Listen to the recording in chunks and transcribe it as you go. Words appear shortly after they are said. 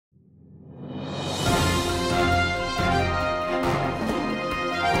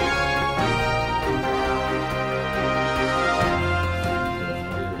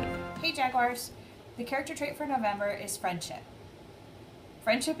First, the character trait for November is friendship.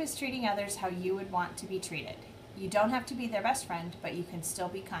 Friendship is treating others how you would want to be treated. You don't have to be their best friend, but you can still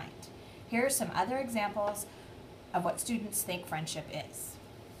be kind. Here are some other examples of what students think friendship is.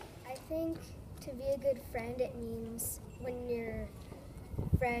 I think to be a good friend, it means when your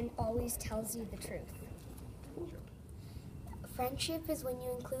friend always tells you the truth. Friendship is when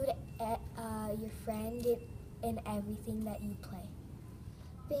you include your friend in everything that you play.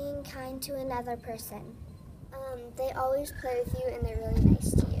 Being kind to another person. They always play with you and they're really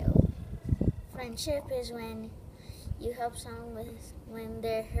nice to you. Friendship is when you help someone when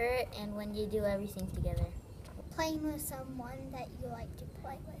they're hurt and when you do everything together. Playing with someone that you like to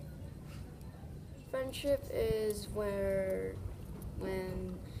play with. Friendship is when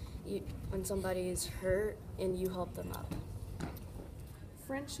somebody is hurt and you help them up.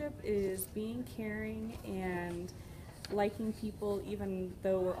 Friendship is being caring and liking people even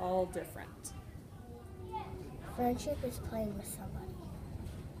though we're all different. Friendship is playing with somebody.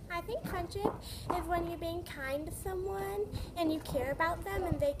 I think friendship is when you're being kind to someone and you care about them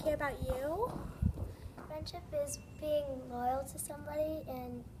and they care about you. Friendship is being loyal to somebody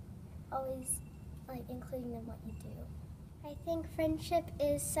and always including them what you do. I think friendship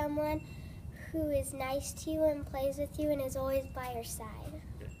is someone who is nice to you and plays with you and is always by your side.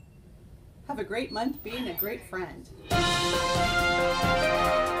 Have a great month being a great friend.